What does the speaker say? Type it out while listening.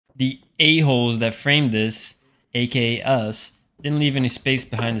The a-holes that framed this, aka us, didn't leave any space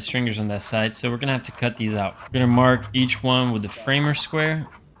behind the stringers on that side, so we're gonna have to cut these out. We're gonna mark each one with the framer square.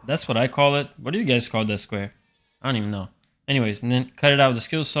 That's what I call it. What do you guys call that square? I don't even know. Anyways, and then cut it out with a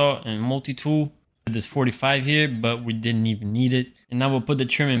skill saw and multi-tool. Did this 45 here, but we didn't even need it. And now we'll put the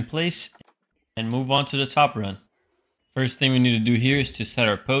trim in place and move on to the top run. First thing we need to do here is to set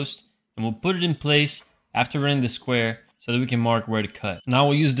our post, and we'll put it in place after running the square so that we can mark where to cut. Now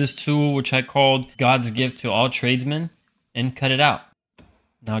we'll use this tool, which I called God's gift to all tradesmen, and cut it out.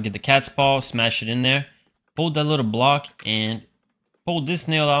 Now get the cat's paw, smash it in there, pull that little block and pull this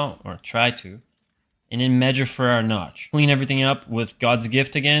nail out, or try to, and then measure for our notch. Clean everything up with God's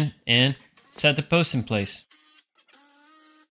gift again and set the post in place.